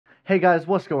Hey guys,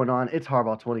 what's going on? It's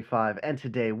Hardball25, and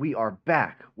today we are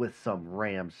back with some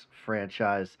Rams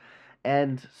franchise.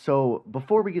 And so,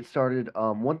 before we get started,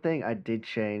 one thing I did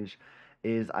change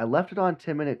is I left it on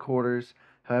 10-minute quarters.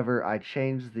 However, I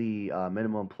changed the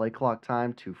minimum play clock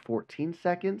time to 14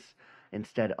 seconds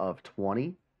instead of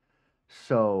 20.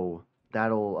 So,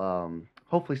 that'll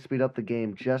hopefully speed up the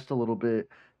game just a little bit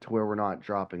to where we're not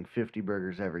dropping 50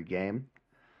 burgers every game.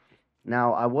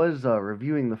 Now, I was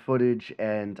reviewing the footage,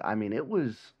 and I mean, it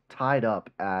was tied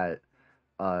up at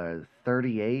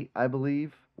 38, I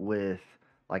believe, with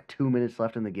like 2 minutes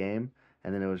left in the game,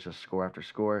 and then it was just score after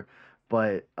score.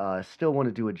 But still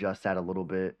wanted to adjust that a little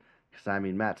bit because I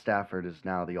mean, Matt Stafford is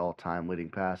now the all-time leading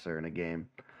passer in a game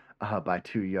by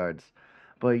 2 yards.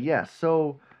 But yeah,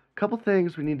 so a couple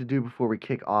things we need to do before we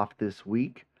kick off this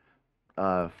week.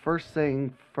 First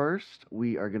thing first,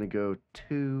 we are going to go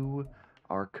to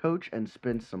our coach and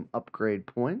spend some upgrade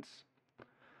points.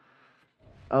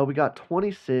 We got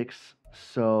 26,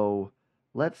 so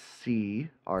let's see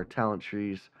our talent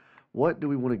trees. What do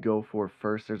we want to go for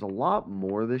first? There's a lot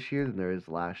more this year than there is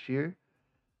last year.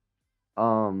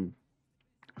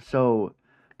 So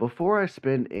before I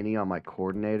spend any on my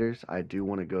coordinators, I do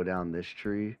want to go down this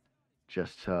tree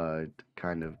just to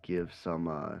kind of give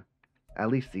some, at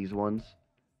least these ones,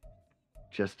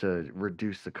 just to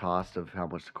reduce the cost of how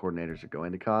much the coordinators are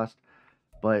going to cost.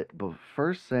 But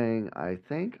first thing, I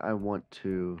think I want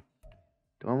to.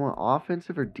 Do I want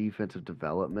offensive or defensive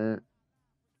development?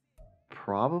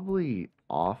 Probably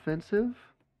offensive.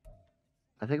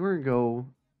 I think we're going to go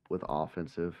with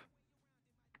offensive.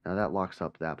 Now that locks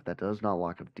up that, but that does not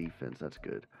lock up defense. That's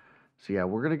good. So yeah,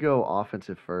 we're going to go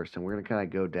offensive first, and we're going to kind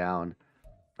of go down.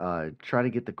 Try to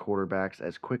get the quarterbacks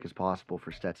as quick as possible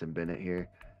for Stetson Bennett here.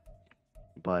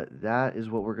 But that is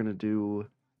what we're going to do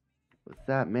with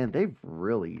that. Man, they've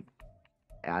really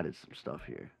added some stuff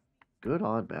here. Good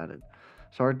on Madden.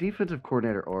 So our defensive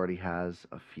coordinator already has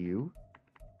a few,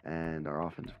 and our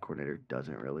offensive coordinator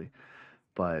doesn't really.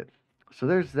 But so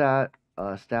there's that.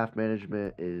 Staff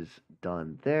management is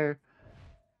done there.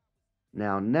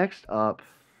 Now next up,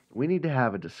 we need to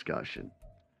have a discussion.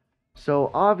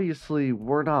 So obviously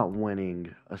we're not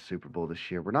winning a Super Bowl this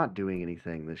year. We're not doing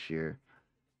anything this year.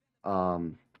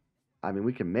 I mean,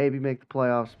 we can maybe make the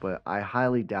playoffs, but I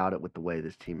highly doubt it with the way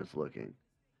this team is looking.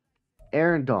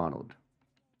 Aaron Donald.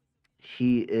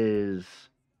 He is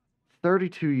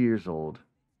 32 years old.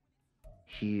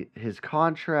 His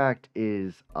contract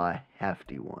is a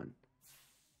hefty one.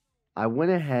 I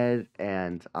went ahead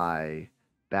and I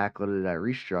backloaded it, I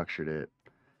restructured it,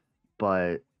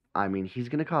 but I mean, he's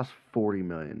going to cost 40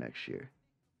 million next year.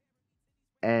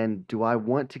 And do I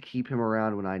want to keep him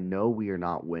around when I know we are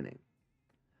not winning?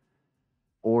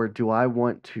 Or do I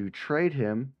want to trade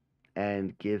him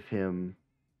and give him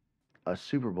a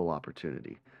Super Bowl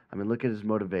opportunity? I mean, look at his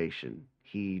motivation.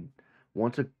 He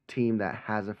wants a team that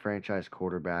has a franchise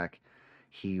quarterback.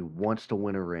 He wants to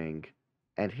win a ring.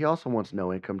 And he also wants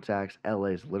no income tax. LA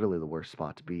is literally the worst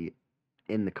spot to be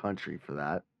in the country for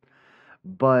that.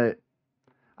 But,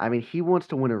 I mean, he wants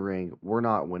to win a ring. We're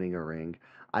not winning a ring.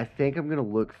 I think I'm going to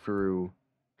look through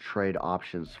trade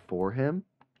options for him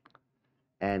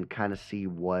and kind of see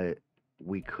what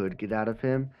we could get out of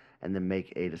him and then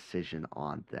make a decision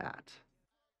on that.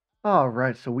 All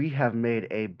right, so we have made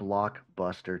a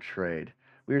blockbuster trade.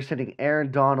 We are sending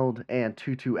Aaron Donald and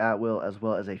Tutu Atwell, as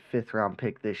well as a fifth-round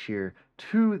pick this year,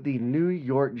 to the New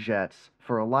York Jets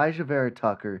for Elijah Vera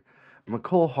Tucker,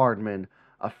 McCole Hardman,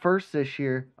 a first this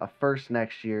year, a first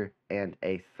next year, and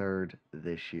a third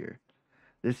this year.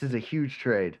 This is a huge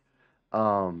trade.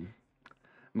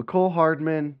 McCole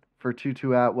Hardman for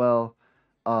Tutu Atwell.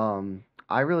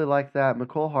 I really like that.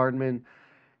 McCole Hardman,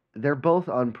 they're both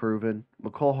unproven.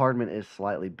 McCole Hardman is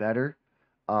slightly better.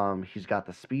 He's got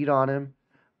the speed on him,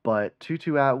 but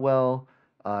Tutu Atwell,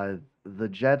 the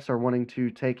Jets are wanting to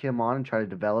take him on and try to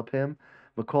develop him.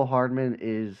 McCole Hardman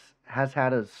has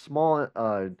had a small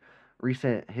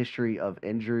recent history of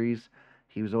injuries.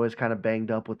 He was always kind of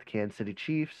banged up with the Kansas City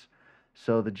Chiefs,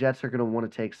 so the Jets are going to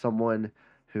want to take someone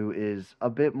who is a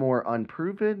bit more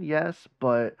unproven, yes,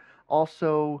 but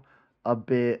also a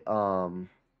bit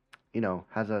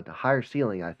has a higher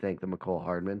ceiling, I think, than McCole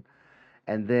Hardman.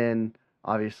 And then,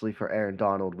 obviously, for Aaron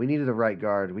Donald, we needed a right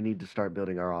guard. We need to start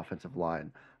building our offensive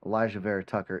line. Elijah Vera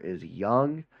Tucker is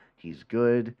young. He's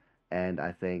good. And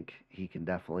I think he can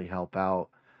definitely help out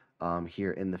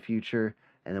here in the future.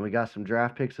 And then we got some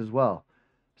draft picks as well.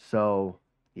 So,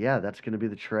 yeah, that's going to be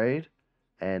the trade.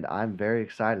 And I'm very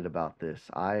excited about this.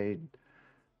 It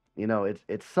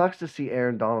sucks to see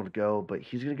Aaron Donald go, but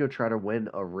he's going to go try to win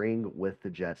a ring with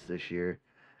the Jets this year.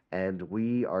 And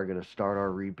we are going to start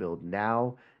our rebuild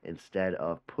now instead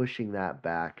of pushing that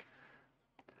back.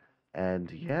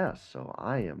 And yeah, so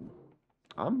I'm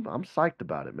psyched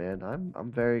about it, man.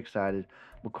 I'm very excited.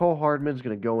 McCole Hardman's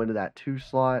going to go into that 2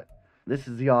 slot. This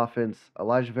is the offense.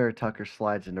 Elijah Vera Tucker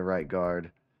slides into right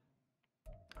guard.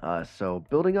 So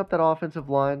building up that offensive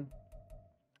line.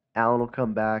 Allen will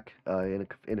come back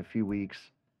in a few weeks.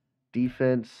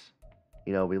 Defense,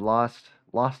 we lost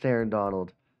Aaron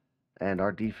Donald, and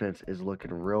our defense is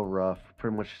looking real rough.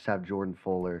 Pretty much just have Jordan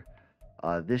Fuller.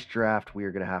 This draft, we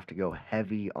are going to have to go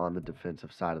heavy on the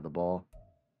defensive side of the ball.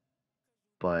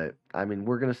 But, I mean,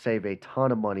 we're going to save a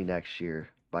ton of money next year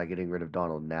by getting rid of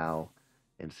Donald now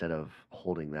instead of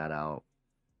holding that out.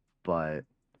 But,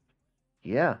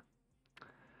 yeah,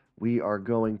 we are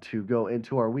going to go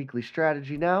into our weekly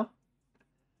strategy now.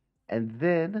 And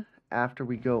then, after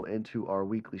we go into our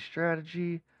weekly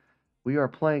strategy, we are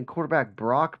playing quarterback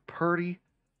Brock Purdy.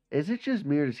 Is it just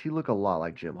me, or does he look a lot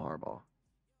like Jim Harbaugh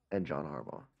and John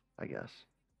Harbaugh, I guess?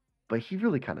 But he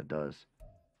really kind of does.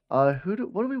 What do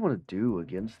we want to do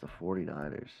against the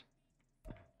 49ers?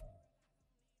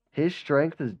 His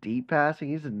strength is deep passing.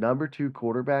 He's the number 2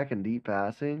 quarterback in deep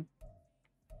passing.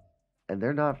 And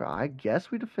they're not. I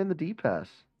guess we defend the deep pass.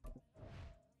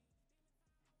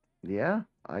 Yeah,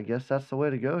 I guess that's the way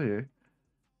to go here.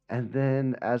 And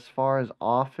then as far as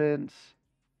offense,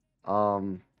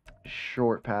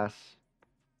 short pass.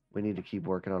 We need to keep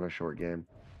working on our short game.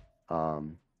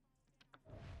 And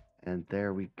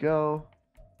there we go.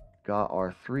 Got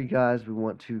our 3 guys we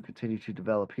want to continue to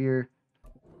develop here.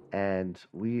 And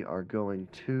we are going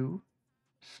to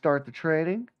start the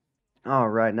training. All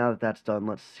right, now that that's done,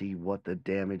 let's see what the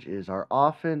damage is. Our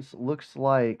offense looks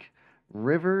like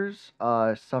Rivers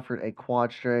suffered a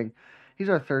quad string. He's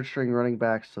our 3rd string running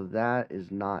back, so that is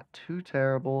not too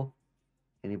terrible.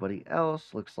 Anybody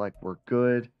else? Looks like we're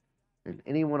good. And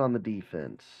anyone on the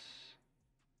defense?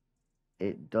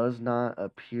 It does not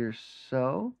appear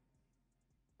so.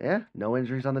 Yeah, no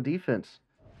injuries on the defense.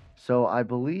 So I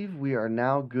believe we are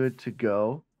now good to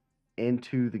go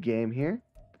into the game here.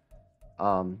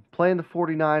 Playing the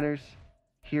 49ers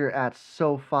here at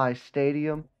SoFi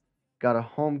Stadium. Got a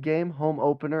home game, home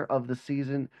opener of the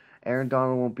season. Aaron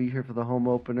Donald won't be here for the home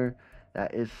opener.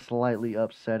 That is slightly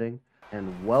upsetting.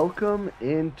 And welcome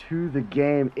into the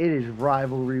game. It is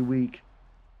rivalry week.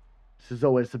 This is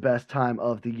always the best time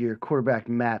of the year. Quarterback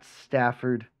Matt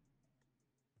Stafford.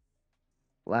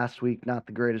 Last week, not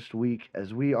the greatest week,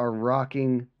 as we are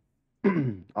rocking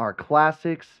our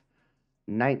classics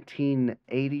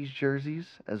 1980s jerseys,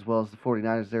 as well as the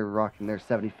 49ers. They're rocking their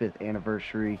 75th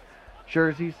anniversary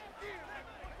jerseys.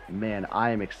 Man,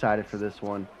 I am excited for this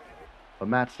one. But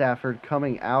Matt Stafford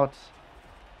coming out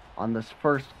on this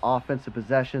first offensive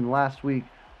possession. Last week,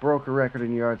 broke a record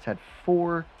in yards, had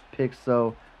 4 picks,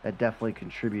 though. That definitely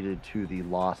contributed to the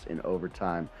loss in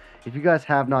overtime. If you guys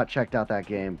have not checked out that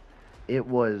game, it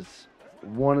was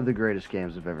one of the greatest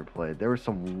games I've ever played. There were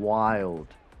some wild,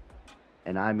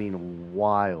 and I mean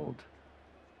wild,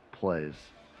 plays.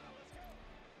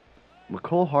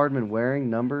 McCole Hardman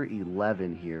wearing number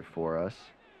 11 here for us.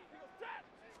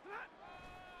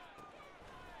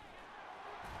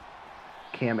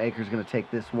 Cam Akers going to take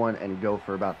this one and go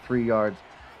for about 3 yards.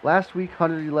 Last week,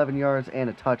 111 yards and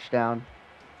a touchdown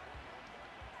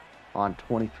on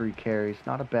 23 carries.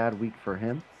 Not a bad week for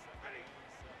him.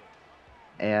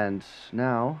 And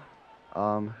now,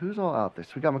 who's all out there?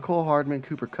 So we got McCole Hardman,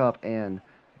 Cooper Kupp, and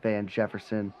Van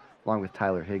Jefferson, along with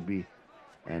Tyler Higbee.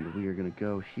 And we are going to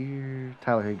go here.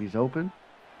 Tyler Higbee's open.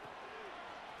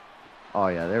 Oh,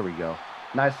 yeah, there we go.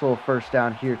 Nice little first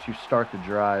down here to start the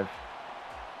drive.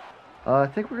 I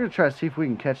think we're going to try to see if we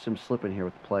can catch them slipping here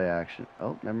with the play action.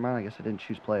 Oh, never mind. I guess I didn't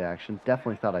choose play action.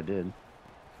 Definitely thought I did.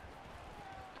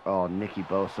 Oh, Nicky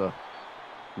Bosa.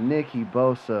 Nicky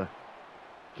Bosa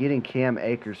getting Cam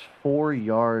Akers 4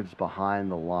 yards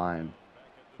behind the line.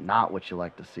 Not what you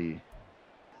like to see.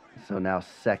 So now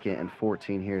 2nd and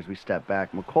 14 here as we step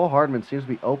back. McCole Hardman seems to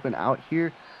be open out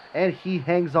here. And he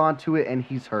hangs on to it and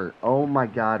he's hurt. Oh my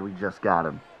God, we just got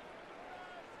him.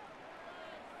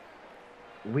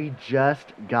 We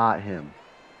just got him.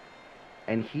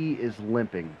 And he is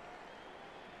limping.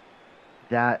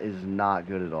 That is not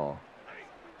good at all.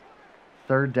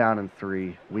 3rd down and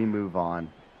 3. We move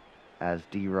on, as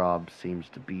D-Rob seems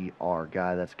to be our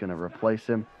guy that's going to replace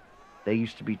him. They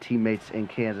used to be teammates in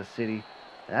Kansas City.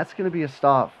 That's going to be a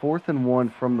stop. 4th and 1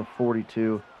 from the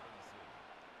 42.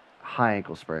 High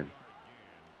ankle sprain.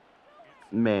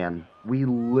 Man, we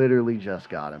literally just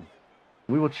got him.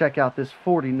 We will check out this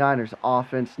 49ers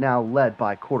offense now led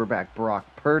by quarterback Brock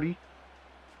Purdy.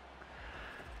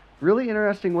 Really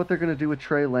interesting what they're going to do with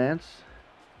Trey Lance.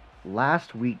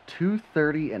 Last week,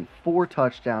 230 and 4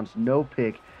 touchdowns, no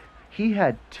pick. He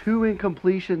had 2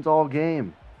 incompletions all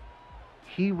game.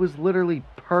 He was literally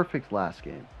perfect last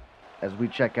game. As we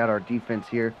check out our defense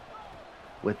here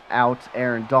without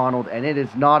Aaron Donald, and it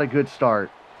is not a good start.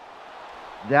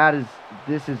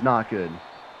 This is not good.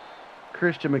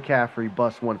 Christian McCaffrey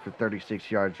busts one for 36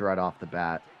 yards right off the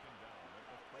bat.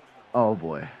 Oh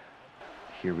boy.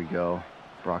 Here we go.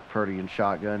 Brock Purdy in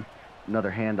shotgun.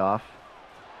 Another handoff.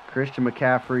 Christian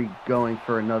McCaffrey going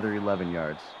for another 11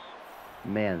 yards.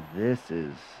 Man, this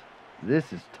is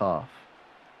tough.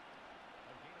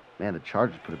 Man, the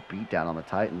Chargers put a beat down on the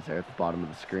Titans there at the bottom of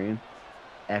the screen.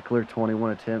 Eckler,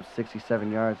 21 attempts,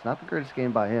 67 yards. Not the greatest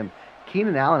game by him.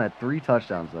 Keenan Allen had 3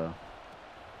 touchdowns, though.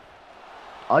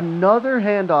 Another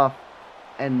handoff.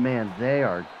 And, man, they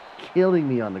are killing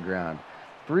me on the ground.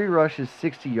 3 rushes,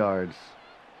 60 yards.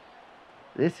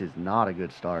 This is not a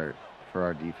good start for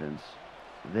our defense.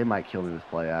 They might kill me with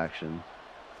play action.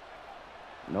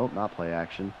 Nope, not play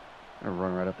action. I'm going to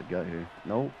run right up the gut here.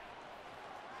 Nope.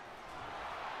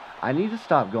 I need to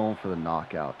stop going for the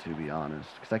knockout, to be honest.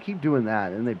 Because I keep doing that,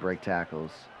 and then they break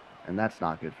tackles. And that's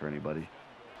not good for anybody.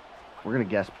 We're going to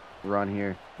guess run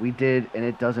here. We did, and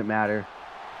it doesn't matter.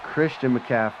 Christian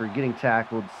McCaffrey getting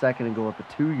tackled. 2nd and goal at the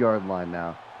 2-yard line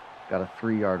now. Got a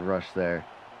 3-yard rush there.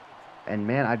 And,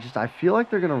 man, I feel like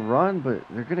they're going to run, but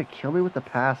they're going to kill me with the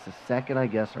pass the second I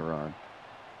guess a run.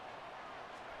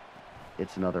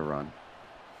 It's another run.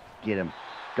 Get him.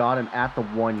 Got him at the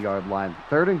 1-yard line.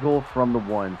 3rd and goal from the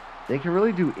 1. They can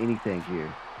really do anything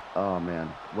here. Oh, man.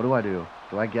 What do I do?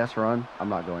 Do I guess run? I'm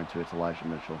not going to. It's Elijah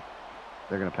Mitchell.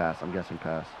 They're going to pass. I'm guessing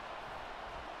pass.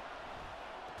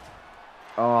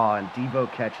 Oh, and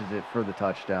Debo catches it for the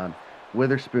touchdown.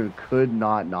 Witherspoon could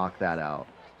not knock that out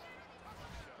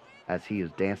as he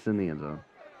is dancing in the end zone.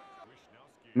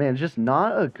 Man, just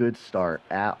not a good start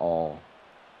at all.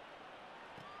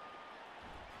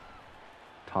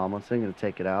 Tomlinson going to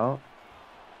take it out.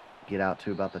 Get out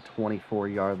to about the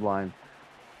 24-yard line.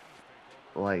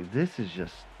 Like, this is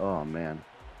just, oh, man.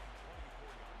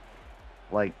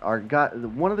 Like, our guy,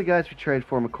 one of the guys we traded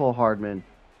for, McCole Hardman,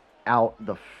 out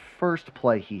the first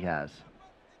play he has.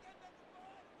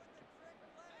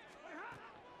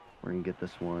 We're going to get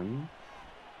this one.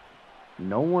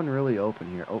 No one really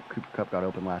open here. Oh, Cooper Kupp got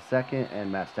open last second,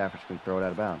 and Matt Stafford's going to throw it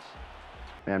out of bounds.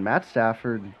 Man, Matt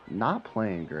Stafford not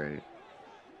playing great.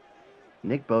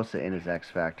 Nick Bosa in his X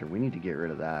Factor. We need to get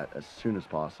rid of that as soon as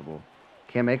possible.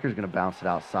 Cam Akers going to bounce it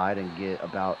outside and get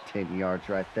about 10 yards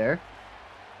right there.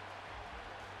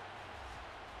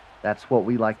 That's what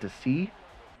we like to see.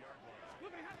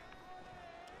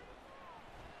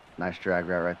 Nice drag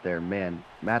route right there. Man,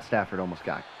 Matt Stafford almost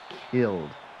got killed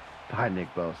by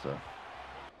Nick Bosa.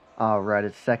 All right,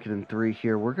 it's 2nd and 3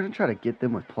 here. We're going to try to get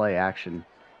them with play action.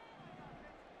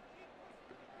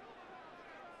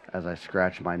 As I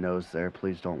scratch my nose there,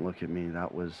 please don't look at me.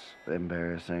 That was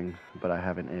embarrassing, but I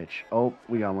have an itch. Oh,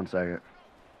 we got 1 second.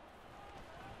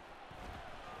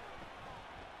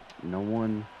 No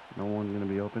one going to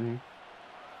be open here.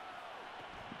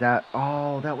 That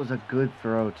was a good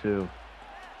throw too.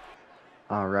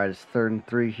 All right, it's 3rd and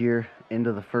 3 here,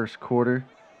 into the first quarter.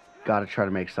 Got to try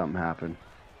to make something happen.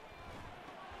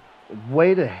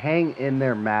 Way to hang in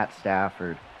there, Matt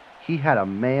Stafford. He had a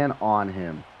man on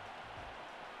him.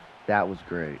 That was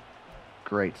great.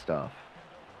 Great stuff.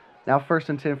 Now 1st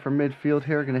and 10 from midfield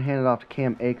here. Going to hand it off to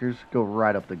Cam Akers. Go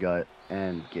right up the gut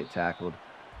and get tackled.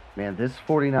 Man, this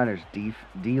 49ers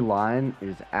D-line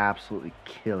is absolutely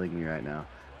killing me right now.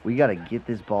 We got to get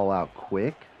this ball out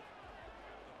quick.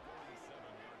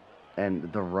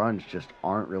 And the runs just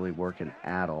aren't really working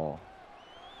at all.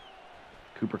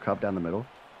 Cooper Kupp down the middle.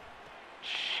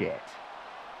 Shit.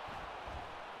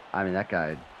 I mean, that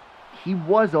guy, he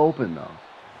was open, though.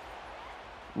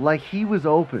 Like, he was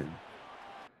open.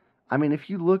 I mean, if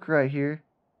you look right here,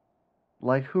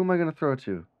 like, who am I going to throw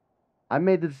to? I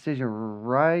made the decision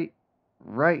right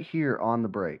here on the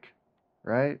break.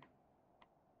 Right?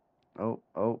 Oh.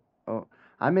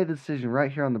 I made the decision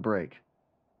right here on the break.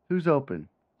 Who's open?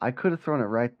 I could have thrown it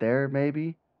right there,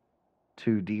 maybe,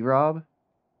 to D-Rob.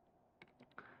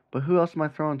 But who else am I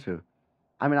throwing to?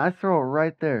 I mean, I throw it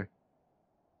right there.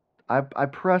 I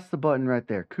press the button right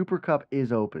there. Cooper Kupp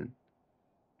is open.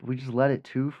 We just let it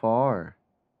too far.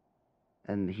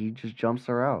 And he just jumps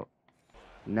her out.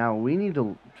 Now we need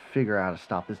to figure out how to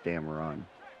stop this damn run.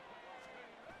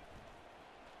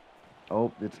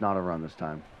 Oh, it's not a run this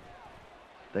time.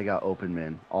 They got open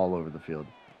men all over the field.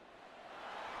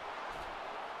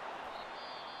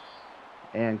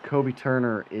 And Kobe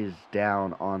Turner is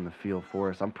down on the field for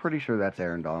us. I'm pretty sure that's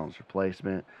Aaron Donald's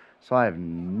replacement. So I have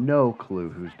no clue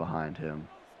who's behind him.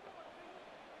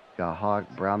 Got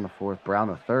Hawk, Brown the fourth, Brown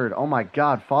the third. Oh my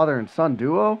God, father and son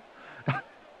duo?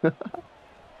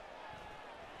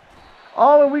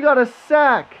 Oh, and we got a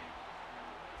sack.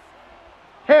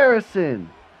 Harrison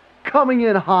coming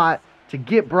in hot to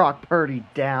get Brock Purdy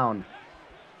down.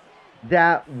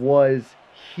 That was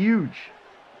huge.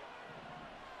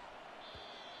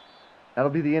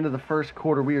 That'll be the end of the first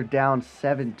quarter. We are down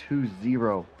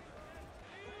 7-0.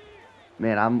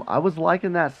 Man, I was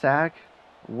liking that sack.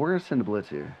 We're gonna send a blitz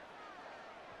here.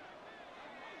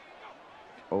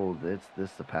 Oh, this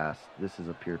is a pass. This is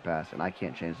a pure pass, and I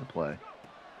can't change the play.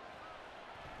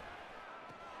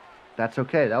 That's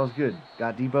okay. That was good.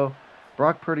 Got Debo.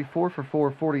 Brock Purdy 4 for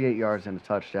 4, 48 yards and a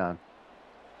touchdown.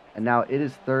 And now it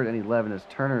is 3rd and 11 as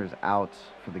Turner is out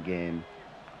for the game.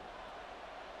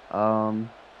 Do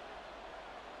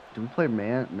we play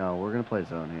man? No, we're going to play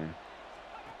zone here.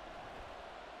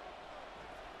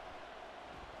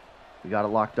 We got it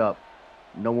locked up.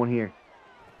 No one here.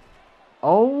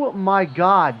 Oh my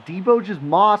God. Debo just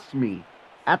mossed me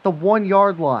at the 1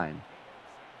 yard line.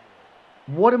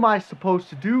 What am I supposed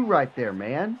to do right there,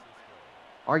 man?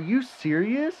 Are you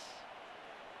serious?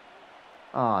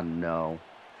 Oh, no.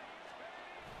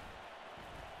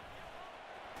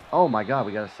 Oh, my God,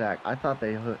 we got a sack. I thought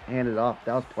they handed off.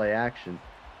 That was play action.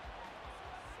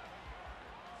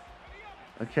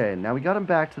 Okay, now we got him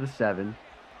back to the 7.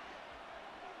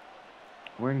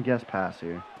 We're in guess pass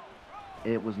here.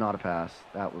 It was not a pass.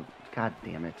 That was... God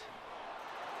damn it.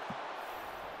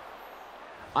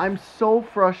 I'm so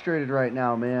frustrated right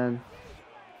now, man.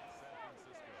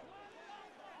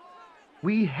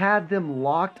 We had them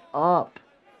locked up.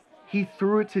 He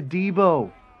threw it to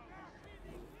Debo.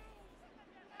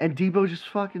 And Debo just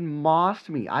fucking mossed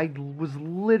me. I was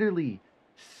literally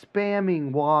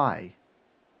spamming Y.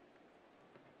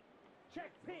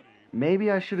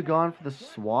 Maybe I should have gone for the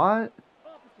SWAT?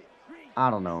 I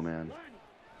don't know, man.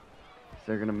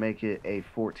 They're going to make it a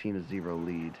 14-0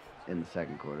 lead in the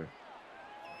second quarter.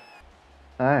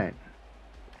 Alright.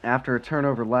 After a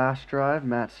turnover last drive,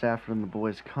 Matt Stafford and the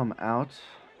boys come out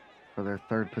for their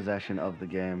 3rd possession of the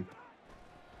game.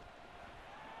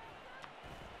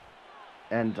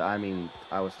 And, I mean,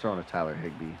 I was throwing to Tyler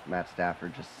Higbee. Matt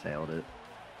Stafford just sailed it.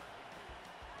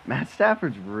 Matt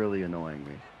Stafford's really annoying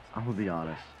me. I'm going to be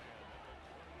honest.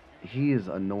 He is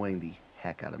annoying the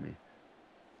heck out of me.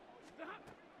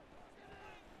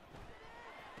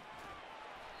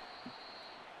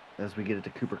 As we get it to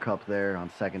Cooper Kupp there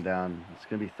on 2nd down. It's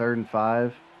going to be 3rd and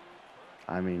 5.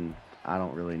 I mean, I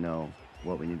don't really know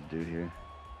what we need to do here.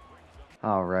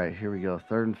 All right, here we go.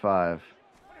 3rd and 5.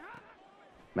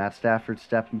 Matt Stafford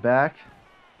stepping back.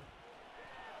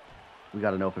 We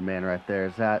got an open man right there.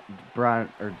 Is that Brian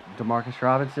or Demarcus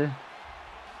Robinson?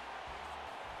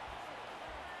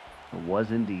 It was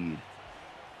indeed.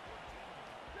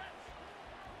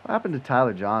 What happened to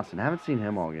Tyler Johnson? Haven't seen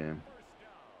him all game.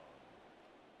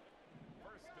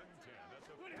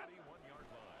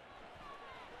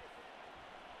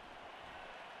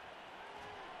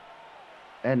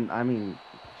 And, I mean,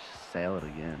 just sail it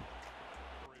again.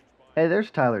 Hey,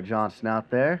 there's Tyler Johnson out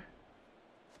there.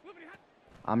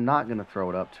 I'm not going to throw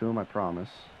it up to him, I promise.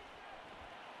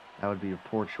 That would be a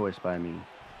poor choice by me.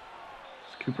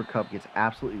 Cooper Kupp gets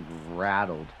absolutely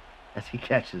rattled as he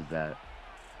catches that.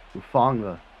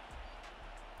 Ufonga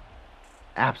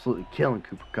absolutely killing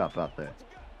Cooper Kupp out there.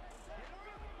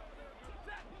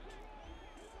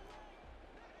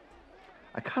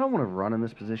 I kind of want to run in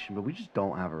this position, but we just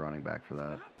don't have a running back for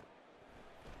that.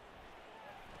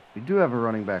 We do have a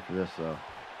running back for this, though.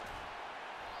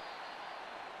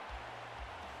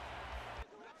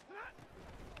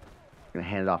 Going to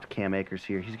hand it off to Cam Akers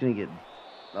here. He's going to get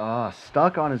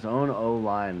stuck on his own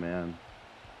O-line, man.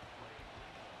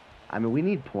 I mean, we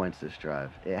need points this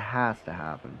drive. It has to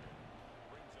happen.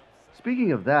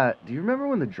 Speaking of that, do you remember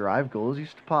when the drive goals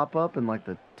used to pop up in, like,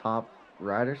 the top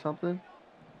right or something?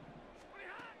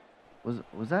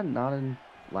 Was that not in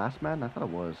last Madden? I thought it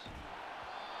was.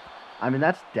 I mean,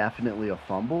 that's definitely a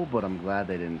fumble, but I'm glad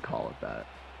they didn't call it that.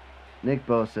 Nick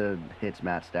Bosa hits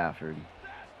Matt Stafford.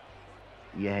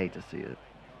 You hate to see it.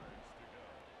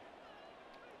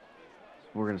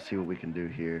 We're going to see what we can do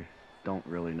here. Don't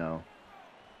really know.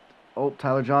 Oh,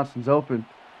 Tyler Johnson's open.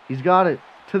 He's got it.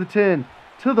 To the 10.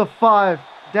 To the 5.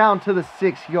 Down to the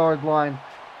 6-yard line.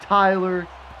 Tyler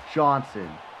Johnson.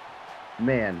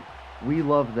 Man, we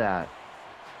love that.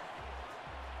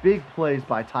 Big plays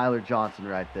by Tyler Johnson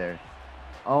right there.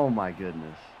 Oh my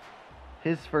goodness.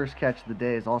 His first catch of the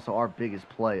day is also our biggest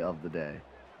play of the day.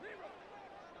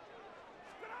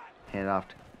 Hand it off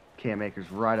to Cam Akers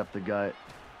right up the gut.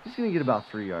 He's going to get about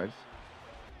 3 yards.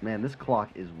 Man, this clock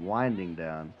is winding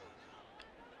down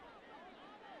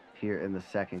here in the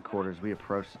second quarter as we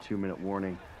approach the 2-minute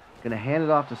warning. Going to hand it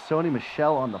off to Sony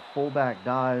Michel on the fullback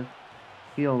dive.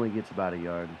 He only gets about a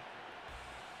yard.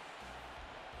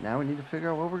 Now we need to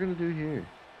figure out what we're going to do here.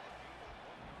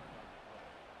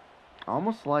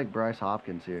 Almost like Bryce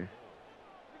Hopkins here.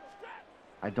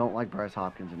 I don't like Bryce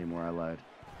Hopkins anymore, I lied.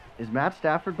 Is Matt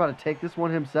Stafford about to take this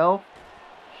one himself?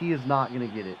 He is not going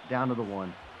to get it. Down to the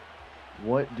 1.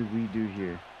 What do we do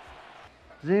here?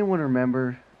 Does anyone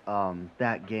remember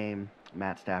that game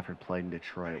Matt Stafford played in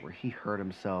Detroit where he hurt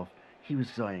himself? He was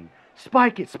saying,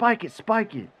 spike it, spike it,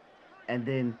 spike it. And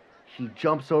then he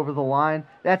jumps over the line.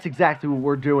 That's exactly what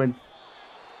we're doing.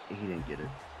 He didn't get it.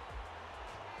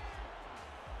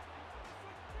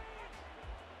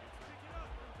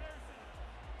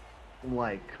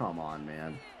 Like, come on,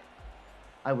 man.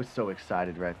 I was so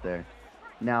excited right there.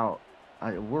 Now,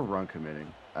 we're run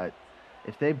committing.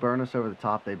 If they burn us over the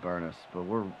top, they burn us. But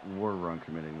we're run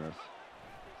committing this.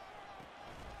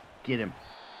 Get him.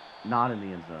 Not in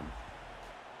the end zone.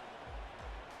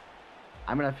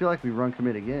 I mean, I feel like we run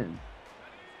commit again.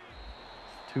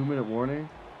 2-minute warning.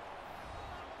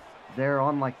 They're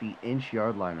on like the inch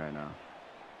yard line right now.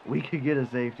 We could get a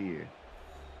safety here.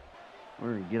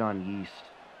 We're going to get on yeast.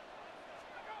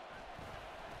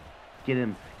 Get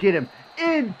him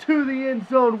into the end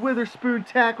zone. Witherspoon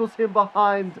tackles him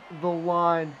behind the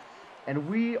line. And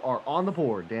we are on the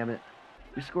board, damn it.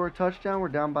 We score a touchdown. We're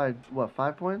down by, what,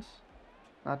 5 points?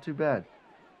 Not too bad.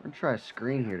 We're going to try a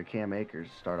screen here to Cam Akers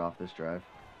to start off this drive.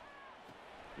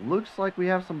 Looks like we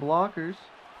have some blockers.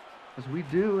 As we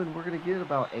do, and we're going to get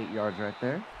about 8 yards right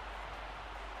there.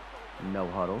 No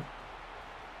huddle.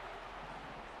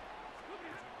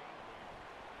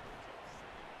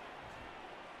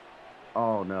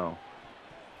 Oh, no.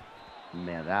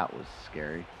 Man, that was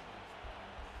scary.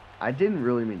 I didn't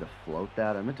really mean to float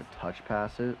that. I meant to touch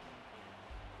pass it.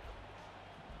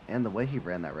 And the way he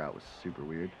ran that route was super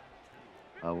weird.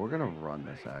 We're going to run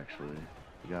this, actually.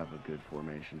 We got a good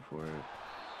formation for it.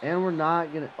 And we're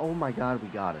not going to... Oh, my God, we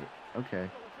got it.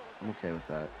 Okay. I'm okay with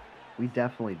that. We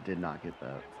definitely did not get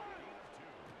that.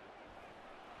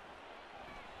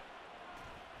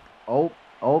 Oh,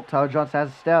 Tyler Johnson has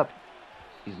a step.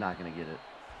 He's not going to get it.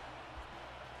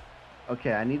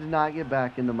 Okay, I need to not get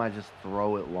back into my just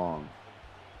throw it long.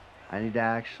 I need to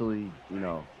actually, you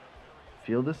know,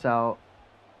 feel this out.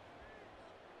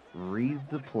 Read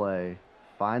the play.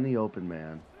 Find the open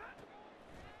man.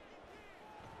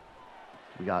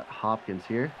 We got Hopkins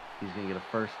here. He's going to get a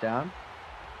first down.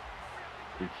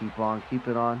 We keep on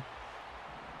keeping on.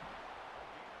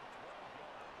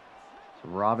 So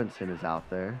Robinson is out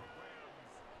there.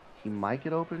 He might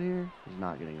get open here. He's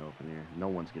not getting open here. No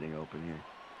one's getting open here.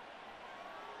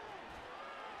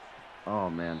 Oh,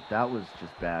 man. That was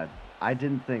just bad. I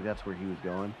didn't think that's where he was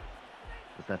going.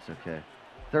 But that's okay.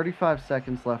 35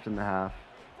 seconds left in the half.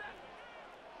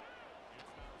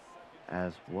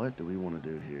 As what do we want to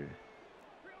do here?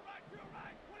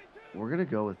 We're going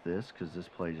to go with this because this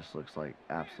play just looks like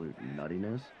absolute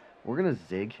nuttiness. We're going to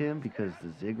zig him because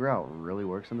the zig route really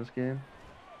works in this game.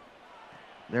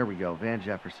 There we go. Van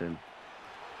Jefferson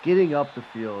getting up the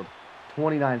field.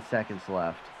 29 seconds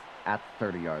left at the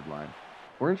 30-yard line.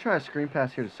 We're going to try a screen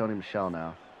pass here to Sony Michel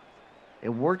now. It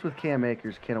worked with Cam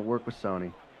Akers. Can it work with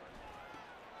Sony?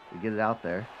 We get it out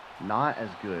there. Not as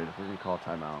good. We're going to call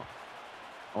timeout.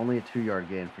 Only a 2-yard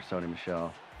gain for Sony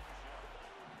Michel.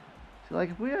 See,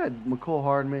 like, if we had McCole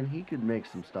Hardman, he could make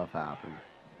some stuff happen.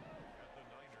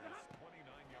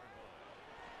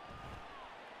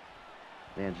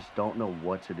 Man, just don't know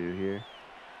what to do here.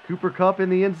 Cooper Kupp in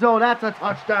the end zone. That's a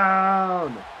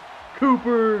touchdown!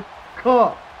 Cooper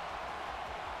Kupp.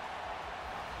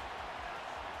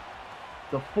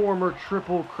 The former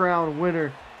Triple Crown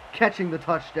winner catching the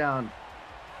touchdown.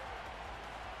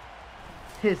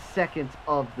 His second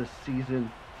of the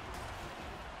season.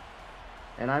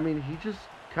 And I mean, he just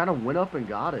kind of went up and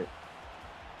got it.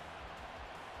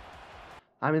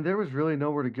 I mean, there was really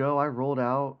nowhere to go. I rolled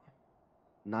out.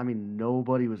 I mean,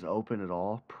 nobody was open at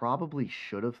all. Probably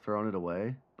should have thrown it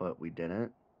away, but we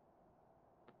didn't.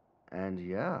 And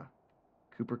yeah,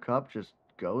 Cooper Kupp just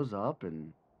goes up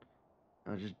and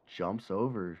just jumps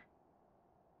over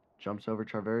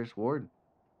Charvarius Ward.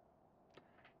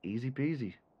 Easy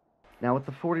peasy. Now, with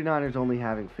the 49ers only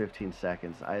having 15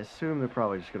 seconds, I assume they're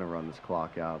probably just going to run this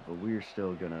clock out, but we're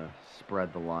still going to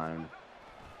spread the line.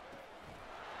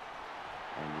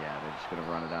 And yeah, they're just going to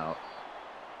run it out.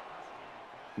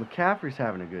 McCaffrey's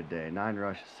having a good day. 9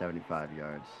 rushes, 75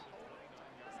 yards.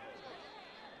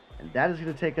 And that is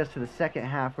going to take us to the second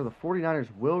half where the 49ers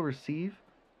will receive.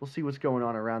 We'll see what's going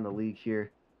on around the league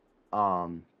here. But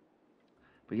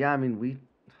yeah,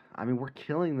 we're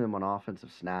killing them on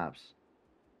offensive snaps,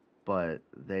 but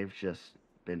they've just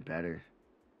been better.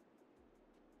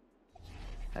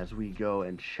 As we go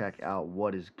and check out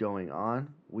what is going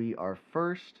on, we are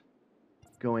first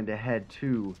going to head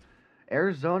to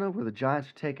Arizona, where the Giants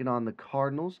are taking on the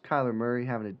Cardinals. Kyler Murray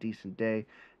having a decent day.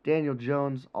 Daniel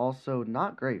Jones also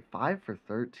not great. 5 for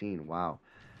 13. Wow.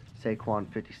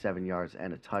 Saquon 57 yards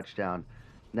and a touchdown.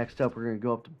 Next up, we're going to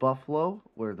go up to Buffalo,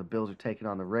 where the Bills are taking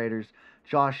on the Raiders.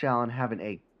 Josh Allen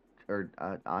having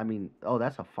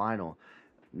that's a final.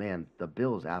 Man, the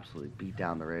Bills absolutely beat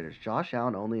down the Raiders. Josh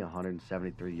Allen only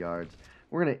 173 yards.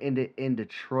 We're going to end it in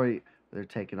Detroit. They're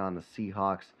taking on the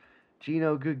Seahawks.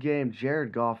 Geno, good game.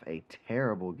 Jared Goff, a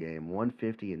terrible game.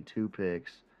 150 and 2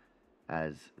 picks,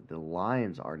 as the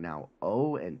Lions are now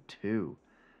 0-2.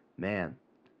 Man,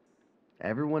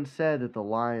 everyone said that the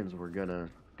Lions were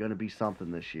gonna be something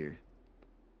this year,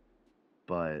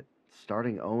 but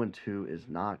starting 0-2 is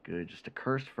not good. Just a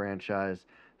cursed franchise.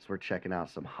 So we're checking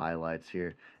out some highlights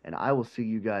here, and I will see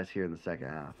you guys here in the second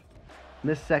half. And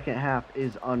this second half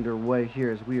is underway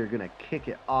here as we are going to kick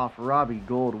it off. Robbie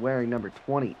Gould wearing number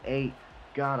 28.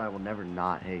 God, I will never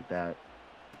not hate that.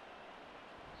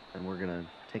 And we're going to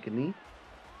take a knee.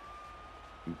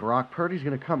 And Brock Purdy's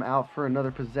going to come out for another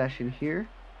possession here.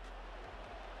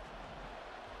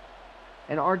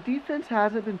 And our defense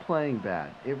hasn't been playing bad.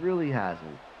 It really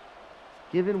hasn't.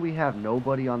 Given we have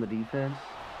nobody on the defense,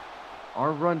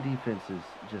 our run defense is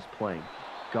just playing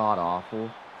god-awful.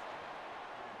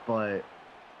 But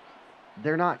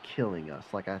they're not killing us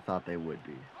like I thought they would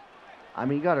be. I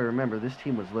mean, you got to remember, this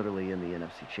team was literally in the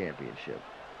NFC Championship.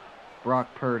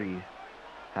 Brock Purdy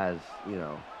has,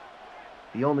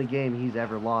 the only game he's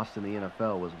ever lost in the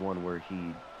NFL was one where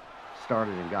he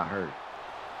started and got hurt.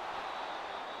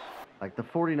 Like, the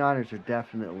 49ers are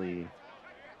definitely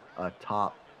a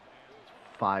top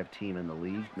 5 team in the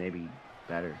league, maybe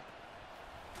better.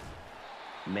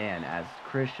 Man, as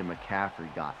Christian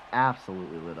McCaffrey got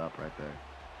absolutely lit up right there.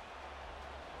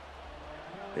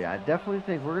 But yeah, I definitely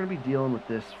think we're going to be dealing with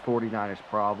this 49ers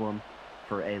problem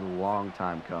for a long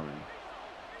time coming.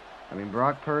 I mean,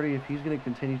 Brock Purdy, if he's going to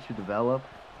continue to develop...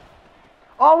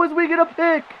 Oh, as we get a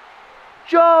pick!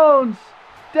 Jones!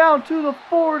 Down to the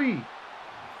 40!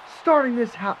 Starting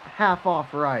this half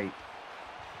off right.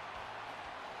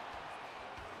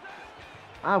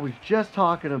 I was just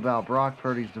talking about Brock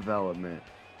Purdy's development.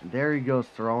 And there he goes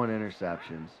throwing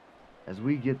interceptions. As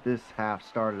we get this half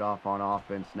started off on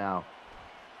offense now.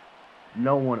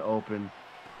 No one open.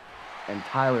 And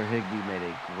Tyler Higbee made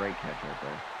a great catch right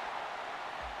there.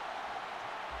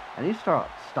 I need to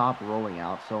stop rolling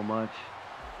out so much.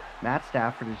 Matt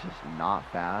Stafford is just not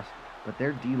fast. But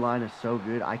their D-line is so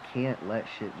good, I can't let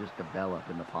shit just develop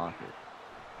in the pocket.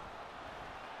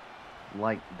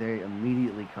 Like, they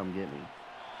immediately come get me.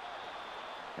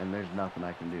 And there's nothing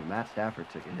I can do. Matt Stafford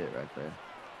took a hit right there.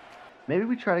 Maybe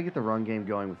we try to get the run game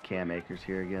going with Cam Akers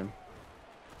here again.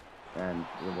 And,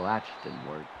 well, that just didn't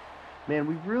work.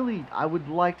 Man, I would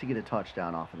like to get a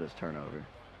touchdown off of this turnover.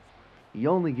 You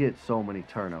only get so many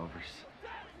turnovers.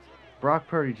 Brock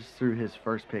Purdy just threw his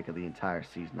first pick of the entire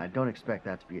season. I don't expect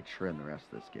that to be a trend the rest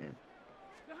of this game.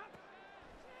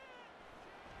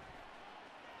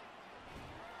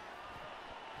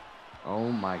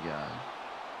 Oh my God.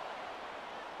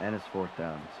 And it's 4th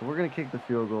down. So we're going to kick the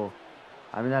field goal.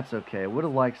 I mean, that's okay. Would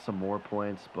have liked some more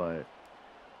points, but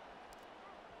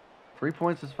 3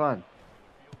 points is fine.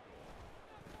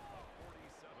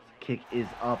 Kick is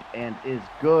up and is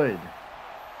good.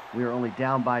 We are only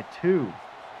down by 2.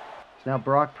 So now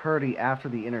Brock Purdy, after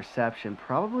the interception,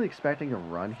 probably expecting a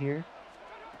run here.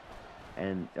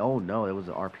 And, oh no, it was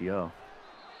an RPO.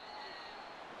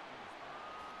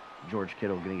 George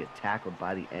Kittle going to get tackled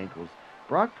by the ankles.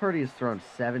 Brock Purdy has thrown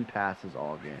 7 passes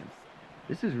all game.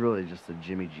 This is really just the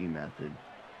Jimmy G method.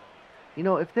 You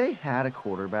know, if they had a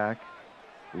quarterback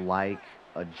like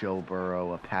a Joe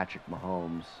Burrow, a Patrick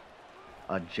Mahomes,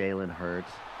 a Jalen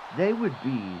Hurts, they would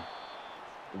be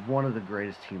one of the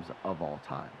greatest teams of all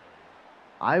time.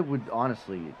 I would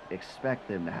honestly expect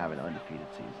them to have an undefeated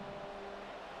season.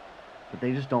 But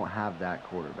they just don't have that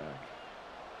quarterback.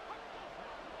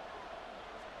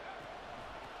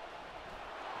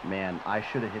 Man, I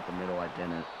should have hit the middle. I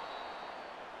didn't.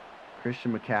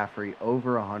 Christian McCaffrey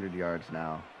over 100 yards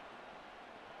now.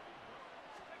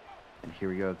 And here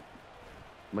we go.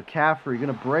 McCaffrey going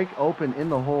to break open in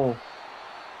the hole.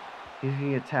 He's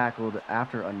going to get tackled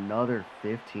after another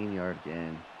 15-yard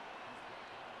gain.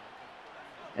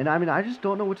 And, I mean, I just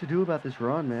don't know what to do about this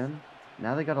run, man.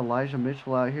 Now they got Elijah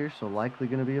Mitchell out here, so likely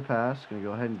going to be a pass. Going to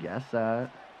go ahead and guess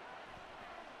that.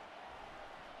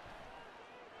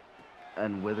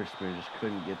 And Witherspoon just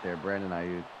couldn't get there. Brandon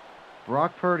Ayuk.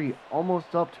 Brock Purdy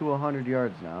almost up to 100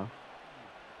 yards now.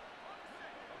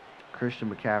 Christian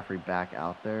McCaffrey back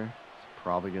out there. It's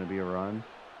probably going to be a run.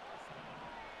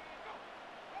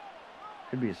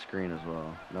 Could be a screen as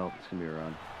well. Nope, it's going to be a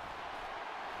run.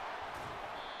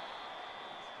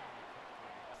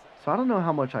 So I don't know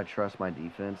how much I trust my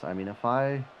defense. I mean,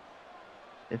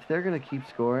 if they're going to keep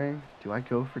scoring, do I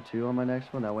go for 2 on my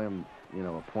next one? That way I'm,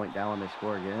 a point down when they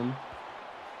score again.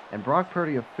 And Brock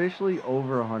Purdy officially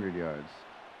over 100 yards.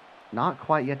 Not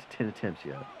quite yet to 10 attempts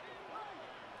yet.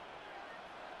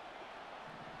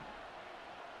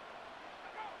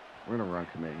 We're going to run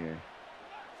commit here.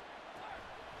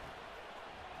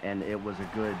 And it was a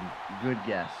good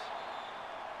guess.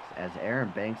 As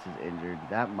Aaron Banks is injured,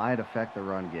 that might affect the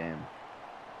run game.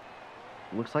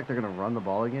 Looks like they're going to run the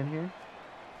ball again here.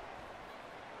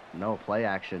 No, play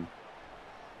action.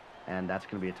 And that's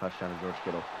going to be a touchdown to George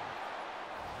Kittle.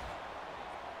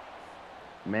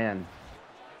 Man,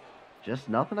 just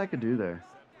nothing I could do there.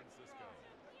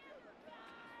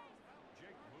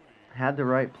 Had the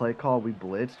right play call. We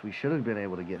blitzed. We should have been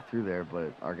able to get through there,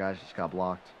 but our guys just got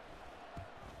blocked.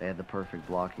 They had the perfect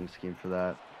blocking scheme for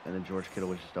that. And then George Kittle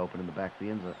was just open in the back of the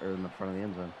end zone, or in the front of the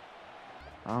end zone.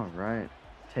 All right.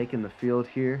 Taking the field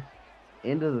here.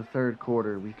 Into the third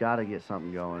quarter. We got to get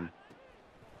something going.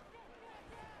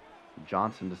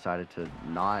 Johnson decided to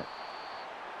not.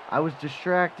 I was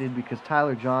distracted because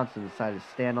Tyler Johnson decided to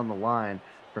stand on the line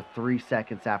for 3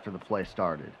 seconds after the play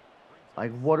started.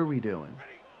 Like, what are we doing?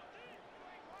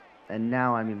 And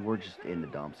now, I mean, we're just in the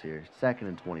dumps here. 2nd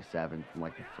and 27 from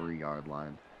like the 3-yard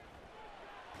line.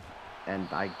 And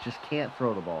I just can't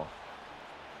throw the ball.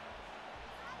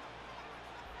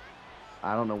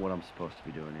 I don't know what I'm supposed to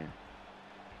be doing here.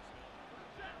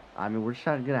 I mean, we're just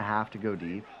going to have to go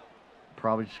deep.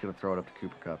 Probably just going to throw it up to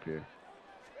Cooper Kupp here.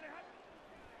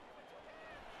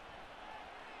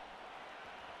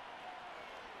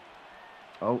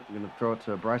 Oh, I'm going to throw it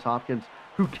to Bryce Hopkins,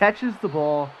 who catches the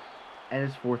ball, and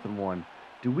it's 4th and 1.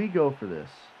 Do we go for this?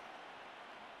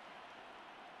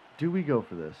 Do we go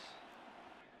for this?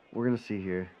 We're going to see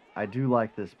here. I do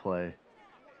like this play.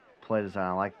 Play design.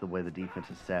 I like the way the defense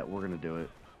is set. We're going to do it.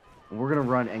 And we're going to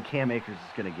run, and Cam Akers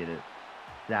is going to get it.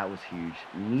 That was huge.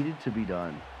 Needed to be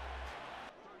done.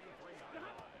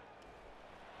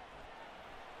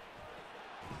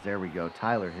 There we go.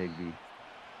 Tyler Higbee.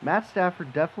 Matt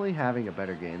Stafford definitely having a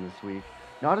better game this week.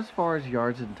 Not as far as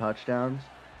yards and touchdowns,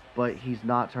 but he's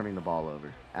not turning the ball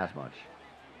over as much.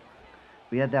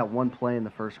 We had that one play in the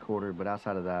first quarter, but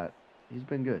outside of that, he's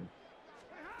been good.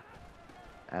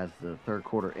 As the third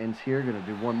quarter ends here, going to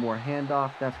do one more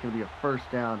handoff. That's going to be a first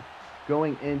down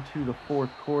going into the fourth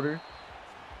quarter.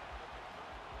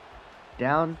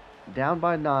 Down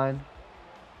by 9.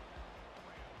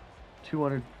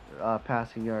 200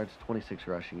 passing yards, 26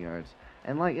 rushing yards.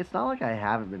 And, like, it's not like I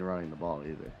haven't been running the ball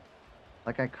either.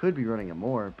 Like, I could be running it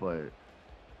more, but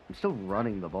I'm still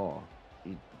running the ball.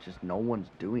 Just no one's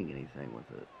doing anything with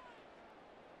it.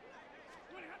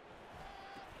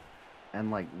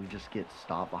 And, like, we just get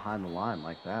stopped behind the line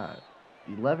like that.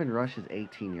 11 rushes,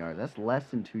 18 yards. That's less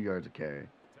than 2 yards a carry.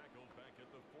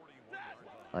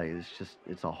 Like,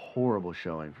 it's a horrible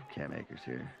showing from Cam Akers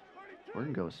here. We're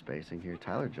going to go with spacing here.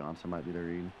 Tyler Johnson might be the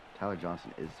read. Tyler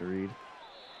Johnson is the read.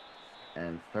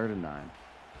 And 3rd and 9.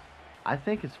 I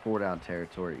think it's 4-down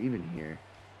territory, even here.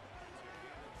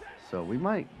 So we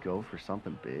might go for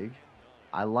something big.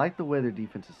 I like the way their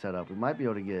defense is set up. We might be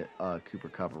able to get Cooper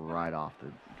Kupp right off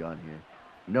the gun here.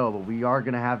 No, but we are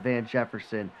going to have Van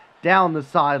Jefferson down the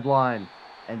sideline.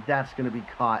 And that's going to be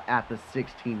caught at the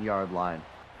 16-yard line.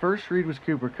 First read was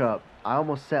Cooper Kupp. I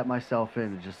almost set myself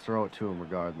in to just throw it to him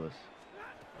regardless.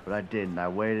 But I didn't. I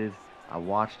waited. I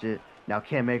watched it. Now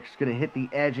Cam Akers is going to hit the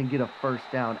edge and get a first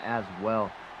down as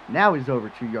well. Now he's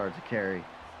over 2 yards a carry.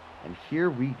 And here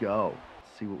we go.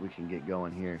 Let's see what we can get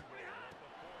going here.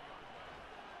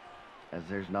 As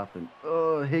there's nothing.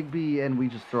 Oh, Higbee, and we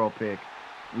just throw a pick.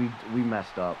 We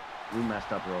messed up. We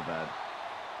messed up real bad.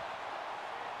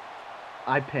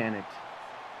 I panicked.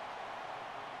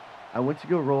 I went to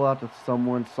go roll out to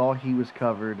someone, saw he was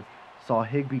covered, saw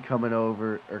Higbee coming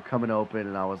over, or coming open,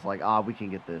 and I was like, we can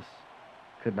get this.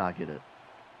 Could not get it.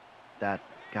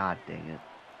 God dang it.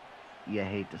 You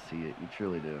hate to see it. You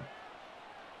truly do.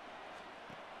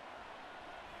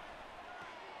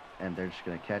 And they're just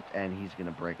going to catch, and he's going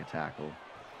to break a tackle.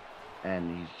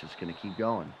 And he's just going to keep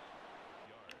going.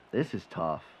 This is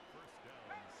tough.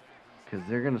 Because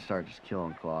they're going to start just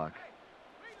killing clock.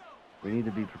 We need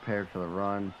to be prepared for the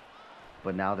run,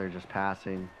 but now they're just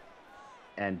passing.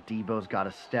 And Debo's got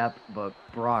a step, but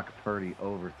Brock Purdy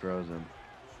overthrows him.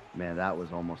 Man, that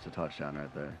was almost a touchdown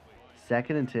right there.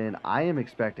 2nd and 10. I am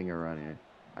expecting a run here.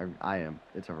 I am.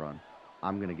 It's a run.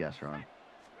 I'm going to guess run.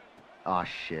 Oh,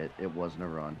 shit. It wasn't a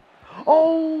run.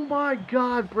 Oh, my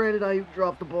God. Brandon Ayuk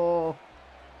dropped the ball.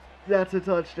 That's a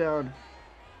touchdown.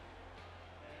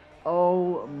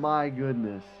 Oh, my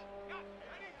goodness.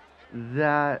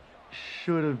 That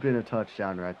should have been a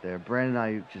touchdown right there. Brandon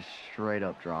Ayuk just straight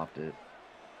up dropped it.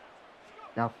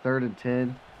 Now 3rd and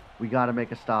 10. We got to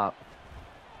make a stop.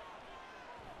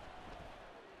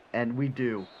 And we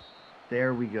do.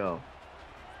 There we go.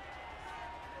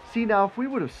 See, now, if we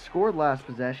would have scored last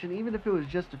possession, even if it was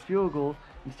just a field goal,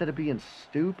 instead of being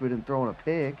stupid and throwing a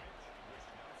pick,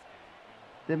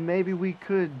 then maybe we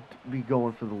could be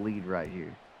going for the lead right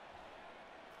here.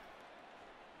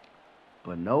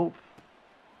 But nope.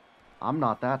 I'm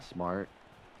not that smart.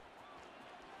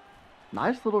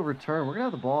 Nice little return. We're going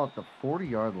to have the ball at the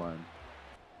 40-yard line.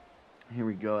 Here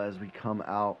we go as we come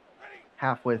out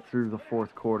halfway through the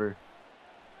 4th quarter.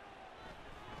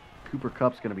 Cooper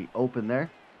Kupp's going to be open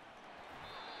there.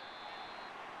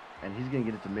 And he's going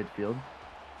to get it to midfield.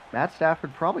 Matt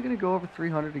Stafford probably going to go over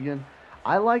 300 again.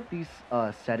 I like these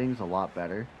settings a lot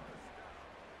better.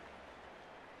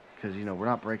 Because, you know, we're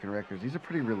not breaking records. These are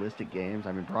pretty realistic games.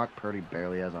 I mean, Brock Purdy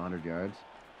barely has 100 yards.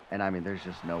 And, I mean, there's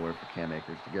just nowhere for Cam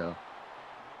Akers to go.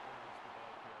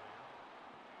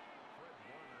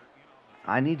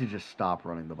 I need to just stop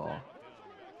running the ball.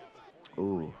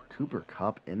 Ooh, Cooper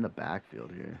Kupp in the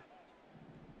backfield here.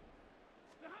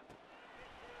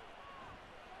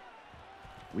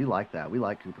 We like that. We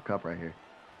like Cooper Kupp right here.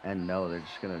 And no, they're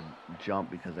just going to jump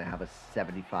because they have a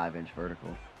 75-inch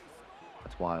vertical.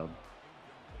 That's wild.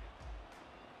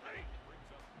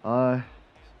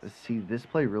 Let's see. This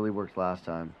play really worked last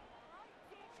time.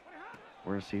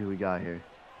 We're going to see who we got here.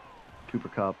 Cooper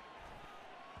Kupp.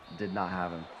 Did not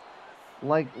have him.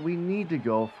 Like, we need to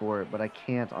go for it, but I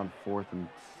can't on 4th and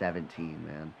 17,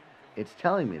 man. It's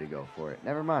telling me to go for it.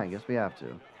 Never mind. Guess we have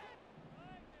to.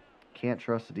 Can't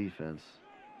trust the defense.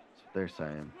 That's what they're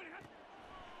saying.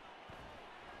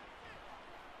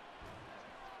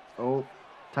 Oh,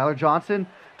 Tyler Johnson.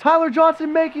 Tyler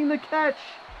Johnson making the catch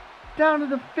down to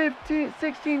the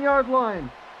 16-yard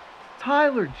line.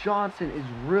 Tyler Johnson is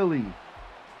really,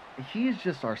 he is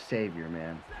just our savior,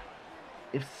 man.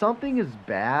 If something is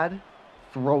bad,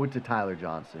 throw it to Tyler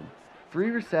Johnson. 3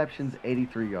 receptions,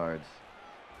 83 yards.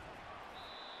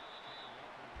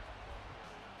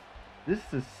 This is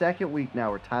the 2nd week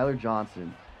now where Tyler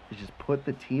Johnson has just put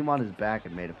the team on his back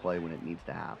and made a play when it needs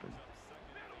to happen.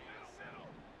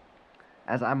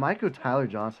 As I might go Tyler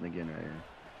Johnson again right here.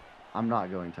 I'm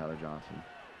not going Tyler Johnson.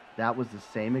 That was the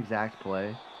same exact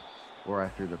play where I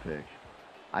threw the pick.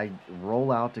 I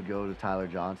roll out to go to Tyler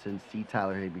Johnson, see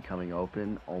Tyler Higbee coming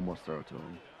open, almost throw it to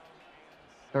him.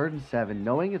 3rd and 7.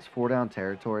 Knowing it's 4-down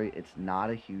territory, it's not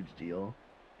a huge deal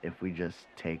if we just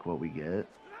take what we get.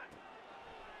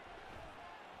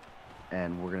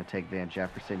 And we're going to take Van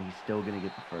Jefferson. He's still going to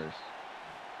get the first.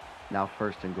 Now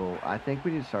 1st and goal. I think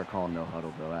we need to start calling no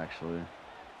huddle, though, actually.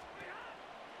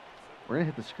 We're going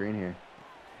to hit the screen here.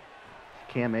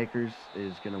 Cam Akers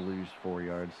is going to lose 4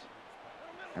 yards.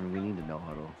 I mean, we need to no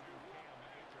huddle.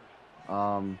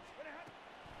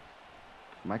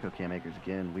 Might go Cam Akers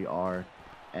again. We are.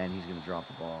 And he's going to drop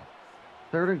the ball.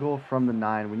 3rd and goal from the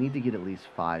 9. We need to get at least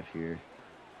 5 here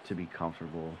to be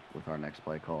comfortable with our next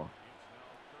play call.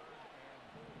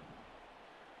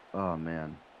 Oh,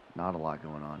 man. Not a lot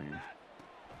going on here.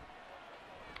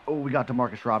 Oh, we got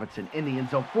Demarcus Robinson in the end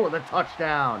zone for the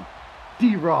touchdown.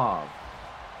 D-Rob.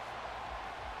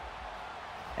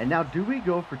 And now, do we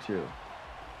go for 2?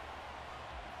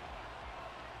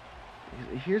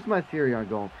 Here's my theory on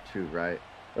going for 2, right?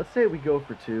 Let's say we go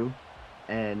for 2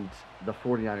 and the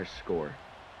 49ers score.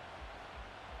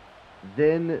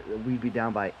 Then we'd be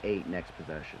down by 8 next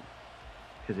possession.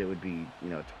 Because it would be,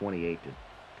 28-20.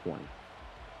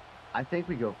 I think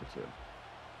we go for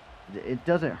 2. It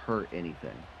doesn't hurt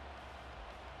anything.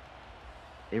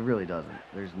 It really doesn't.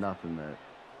 There's nothing that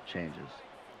changes.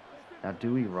 Now,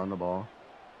 do we run the ball?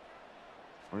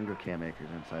 We're going to go Cam Akers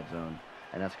inside zone.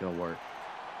 And that's going to work.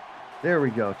 There we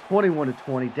go.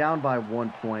 21-20. Down by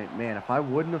 1 point. Man, if I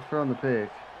wouldn't have thrown the pick,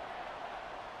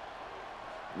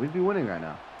 we'd be winning right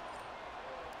now.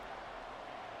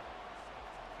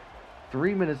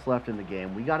 3 minutes left in the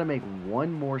game. We got to make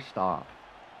one more stop.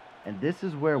 And this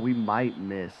is where we might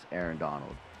miss Aaron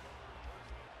Donald.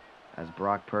 As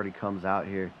Brock Purdy comes out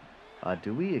here.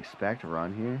 Do we expect a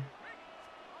run here?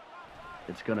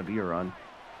 It's going to be a run.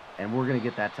 And we're going to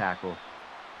get that tackle.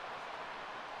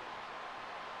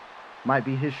 Might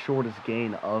be his shortest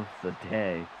gain of the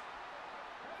day,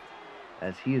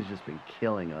 as he has just been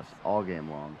killing us all game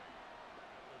long.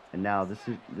 And now this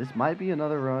might be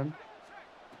another run.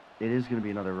 It is going to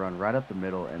be another run right up the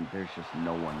middle, and there's just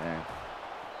no one there.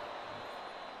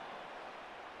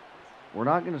 We're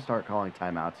not going to start calling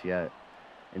timeouts yet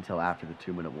until after the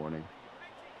 2-minute warning.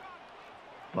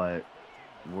 But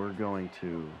we're going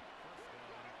to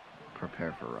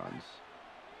prepare for runs.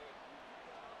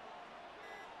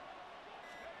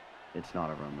 It's not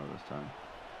a run though this time.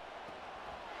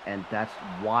 And that's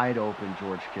wide open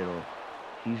George Kittle.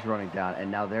 He's running down, and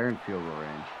now they're in field goal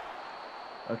range.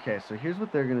 Okay, so here's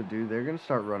what they're going to do. They're going to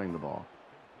start running the ball.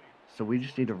 So we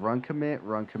just need to run commit,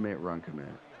 run commit, run commit.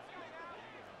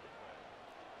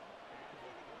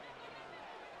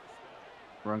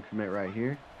 Run commit right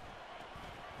here.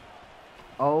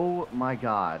 Oh my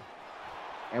God.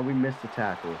 And we missed the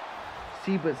tackle.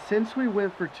 See, but since we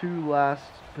went for 2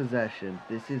 last possession,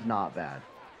 this is not bad.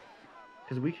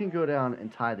 Because we can go down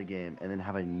and tie the game and then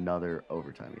have another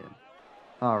overtime game.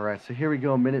 Alright, so here we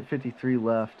go. Minute 53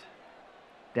 left.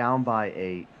 Down by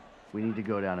 8. We need to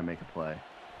go down and make a play.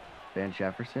 Van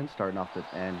Jefferson starting off the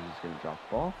end. He's going to drop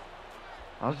the ball.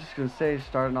 I was just going to say,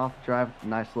 starting off the drive with a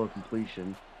nice little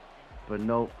completion. But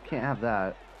nope, can't have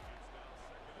that.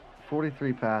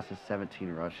 43 passes, 17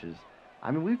 rushes. I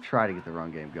mean, we've tried to get the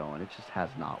run game going. It just has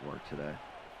not worked today.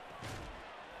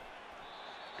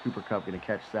 Cooper Kupp going to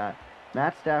catch that.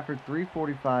 Matt Stafford,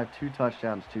 345, 2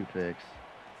 touchdowns, 2 picks.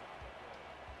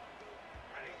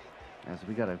 As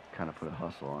we got to kind of put a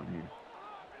hustle on here.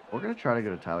 We're going to try to go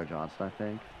to Tyler Johnson, I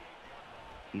think.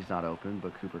 He's not open,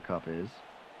 but Cooper Kupp is.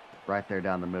 Right there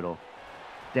down the middle.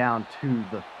 Down to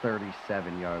the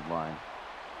 37-yard line.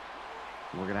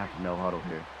 We're going to have to no huddle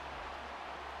here.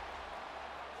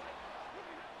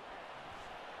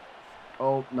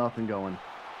 Oh, nothing going.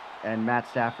 And Matt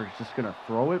Stafford's just going to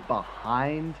throw it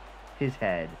behind his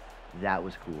head. That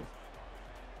was cool.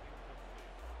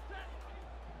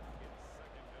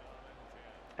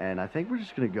 And I think we're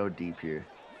just going to go deep here.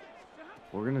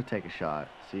 We're going to take a shot.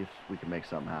 See if we can make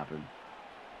something happen.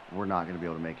 We're not going to be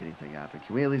able to make anything happen.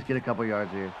 Can we at least get a couple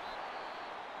yards here?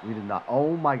 We did not.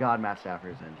 Oh my God, Matt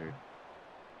Stafford is injured.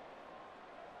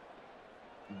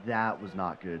 That was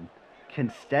not good.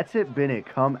 Can Stetson Bennett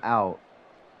come out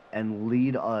and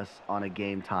lead us on a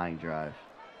game-tying drive?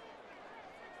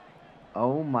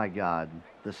 Oh my God,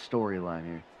 the storyline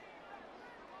here.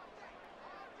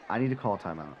 I need to call a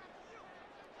timeout.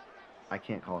 I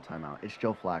can't call a timeout. It's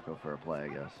Joe Flacco for a play, I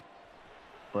guess.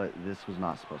 But this was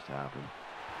not supposed to happen.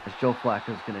 As Joe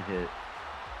Flacco's going to hit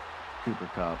Cooper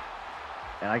Kupp.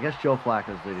 And I guess Joe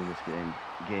Flacco's leading this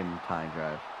game-tying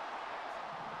drive.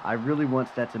 I really want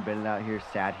Stetson Bennett out here.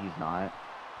 Sad he's not.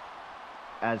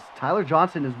 As Tyler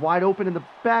Johnson is wide open in the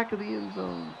back of the end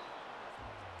zone.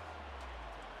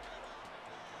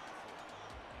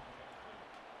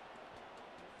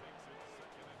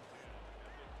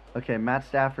 Okay, Matt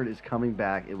Stafford is coming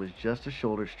back. It was just a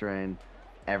shoulder strain.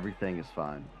 Everything is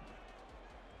fine.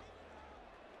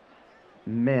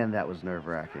 Man, that was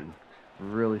nerve-wracking.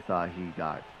 Really thought he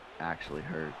got actually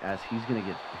hurt. As he's going to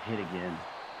get hit again.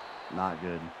 Not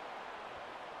good.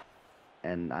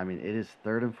 And, I mean, it is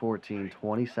 3rd and 14,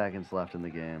 20 seconds left in the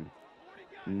game.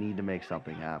 We need to make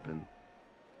something happen.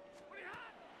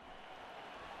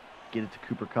 Get it to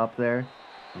Cooper Kupp there.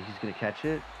 And he's going to catch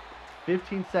it.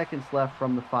 15 seconds left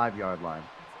from the 5-yard line.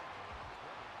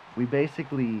 We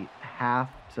basically have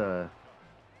to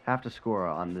score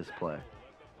on this play.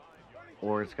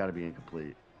 Or it's got to be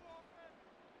incomplete.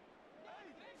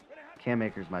 Cam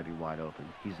Akers might be wide open.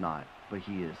 He's not, but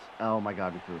he is. Oh my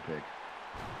God, we threw a pick.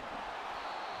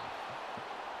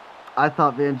 I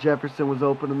thought Van Jefferson was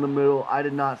open in the middle. I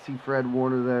did not see Fred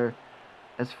Warner there.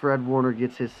 As Fred Warner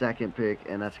gets his 2nd pick,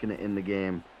 and that's going to end the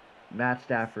game. Matt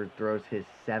Stafford throws his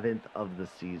 7th of the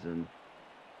season.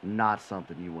 Not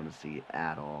something you want to see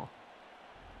at all.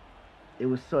 It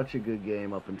was such a good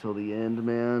game up until the end,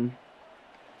 man.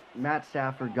 Matt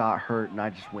Stafford got hurt, and I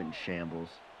just went in shambles.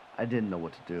 I didn't know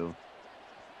what to do.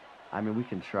 I mean, we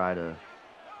can try to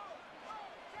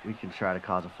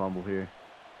cause a fumble here.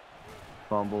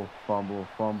 Fumble, fumble,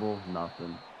 fumble,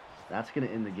 nothing. That's going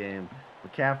to end the game.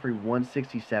 McCaffrey,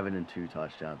 167 and 2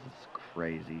 touchdowns. It's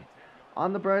crazy.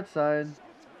 On the bright side,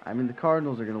 I mean, the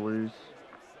Cardinals are going to lose.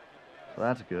 So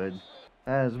that's good.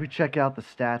 As we check out the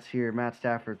stats here, Matt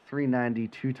Stafford, 390,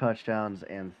 2 touchdowns,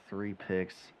 and 3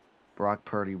 picks. Brock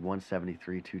Purdy,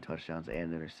 173, 2 touchdowns, and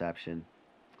an interception.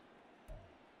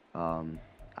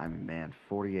 I mean, man,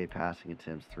 48 passing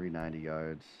attempts, 390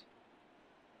 yards.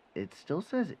 It still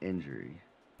says injury.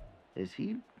 Is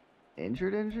he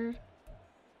injured?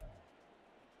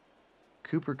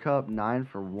 Cooper Kupp, 9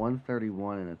 for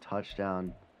 131 and a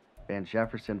touchdown. Van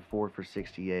Jefferson, 4 for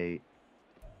 68.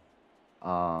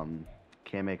 Cam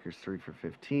Akers, 3 for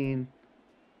 15.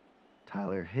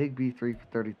 Tyler Higbee, 3 for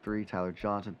 33. Tyler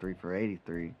Johnson, 3 for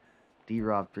 83.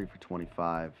 D-Rob, 3 for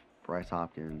 25. Bryce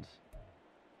Hopkins,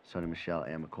 Sony Michel,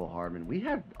 and McCole Hardman. We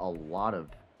had a lot of...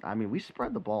 we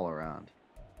spread the ball around.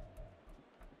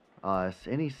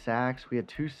 Any sacks? We had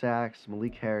 2 sacks.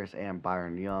 Malik Harris and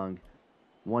Byron Young.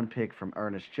 1 pick from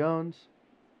Ernest Jones.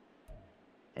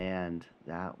 And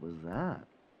that was that.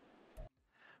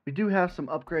 We do have some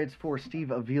upgrades for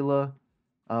Steve Avila.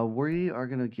 We are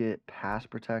going to get pass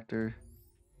protector.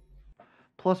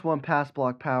 +1 pass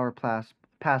block power, pass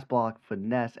block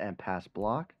finesse, and pass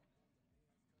block.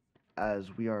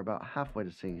 As we are about halfway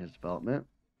to seeing his development.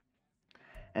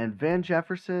 And Van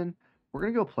Jefferson, we're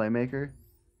going to go playmaker.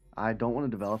 I don't want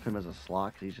to develop him as a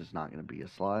slot because he's just not going to be a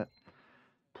slot.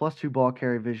 +2 ball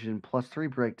carry vision, +3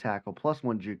 break tackle,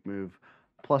 +1 juke move,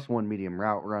 +1 medium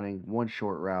route running, 1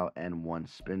 short route, and 1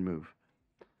 spin move.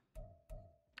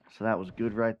 So that was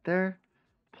good right there.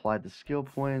 Applied the skill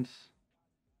points.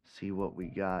 See what we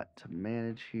got to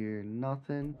manage here.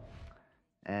 Nothing.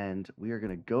 And we are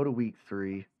going to go to week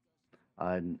 3.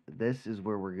 This is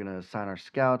where we're going to assign our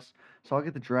scouts. So I'll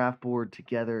get the draft board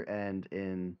together, and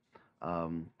in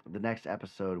the next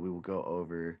episode, we will go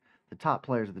over the top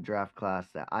players of the draft class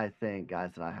that I think,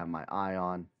 guys that I have my eye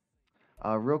on.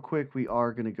 Real quick, we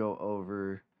are going to go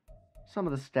over some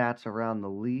of the stats around the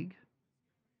league.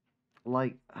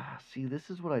 See, this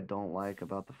is what I don't like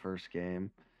about the first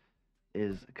game.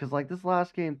 Is because, this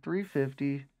last game,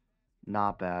 350,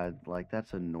 not bad.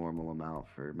 That's a normal amount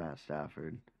for Matt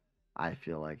Stafford. I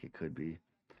feel like it could be.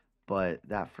 But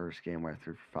that first game where I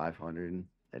threw for 500,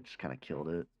 that just kind of killed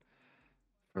it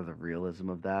for the realism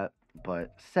of that.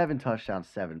 But 7 touchdowns,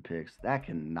 7 picks, that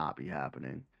cannot be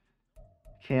happening.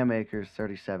 Cam Akers,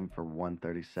 37 for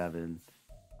 137.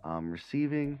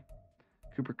 Receiving,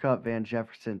 Cooper Kupp, Van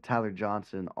Jefferson, Tyler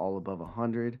Johnson, all above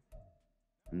 100.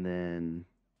 And then,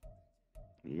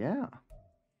 yeah.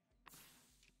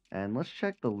 And let's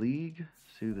check the league,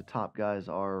 see who the top guys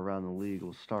are around the league.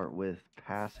 We'll start with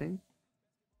passing.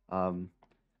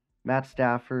 Matt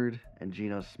Stafford and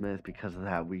Geno Smith because of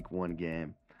that week 1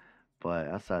 game. But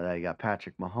outside of that, you got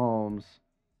Patrick Mahomes,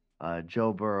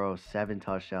 Joe Burrow, 7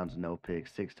 touchdowns, no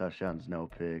picks, 6 touchdowns, no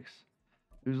picks.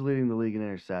 Who's leading the league in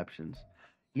interceptions?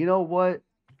 You know what?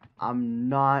 I'm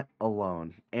not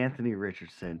alone. Anthony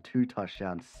Richardson, 2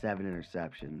 touchdowns, 7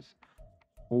 interceptions.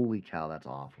 Holy cow, that's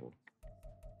awful.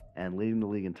 And leading the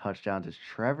league in touchdowns is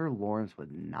Trevor Lawrence with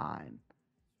 9.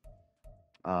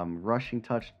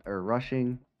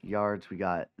 Rushing yards, we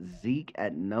got Zeke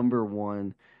at number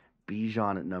 1,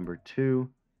 Bijan at number 2,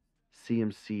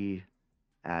 CMC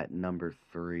at number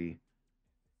 3.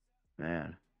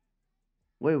 Man.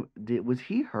 Wait, was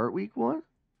he hurt week 1?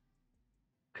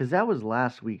 Because that was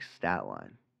last week's stat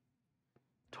line.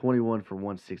 21 for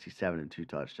 167 and 2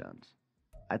 touchdowns.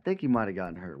 I think he might have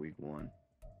gotten hurt week 1.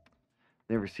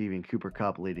 Then receiving, Cooper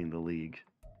Kupp leading the league.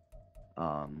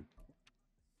 And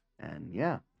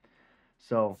yeah.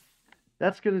 So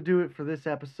that's going to do it for this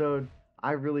episode.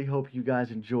 I really hope you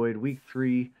guys enjoyed week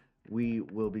 3. We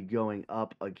will be going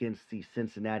up against the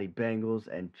Cincinnati Bengals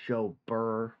and Joe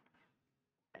Burrow.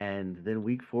 And then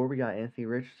week 4, we got Anthony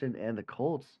Richardson and the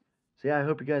Colts. So yeah, I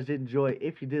hope you guys did enjoy.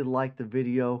 If you did like the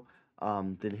video,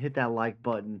 then hit that like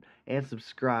button and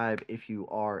subscribe if you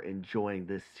are enjoying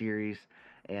this series.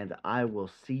 And I will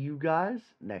see you guys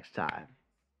next time.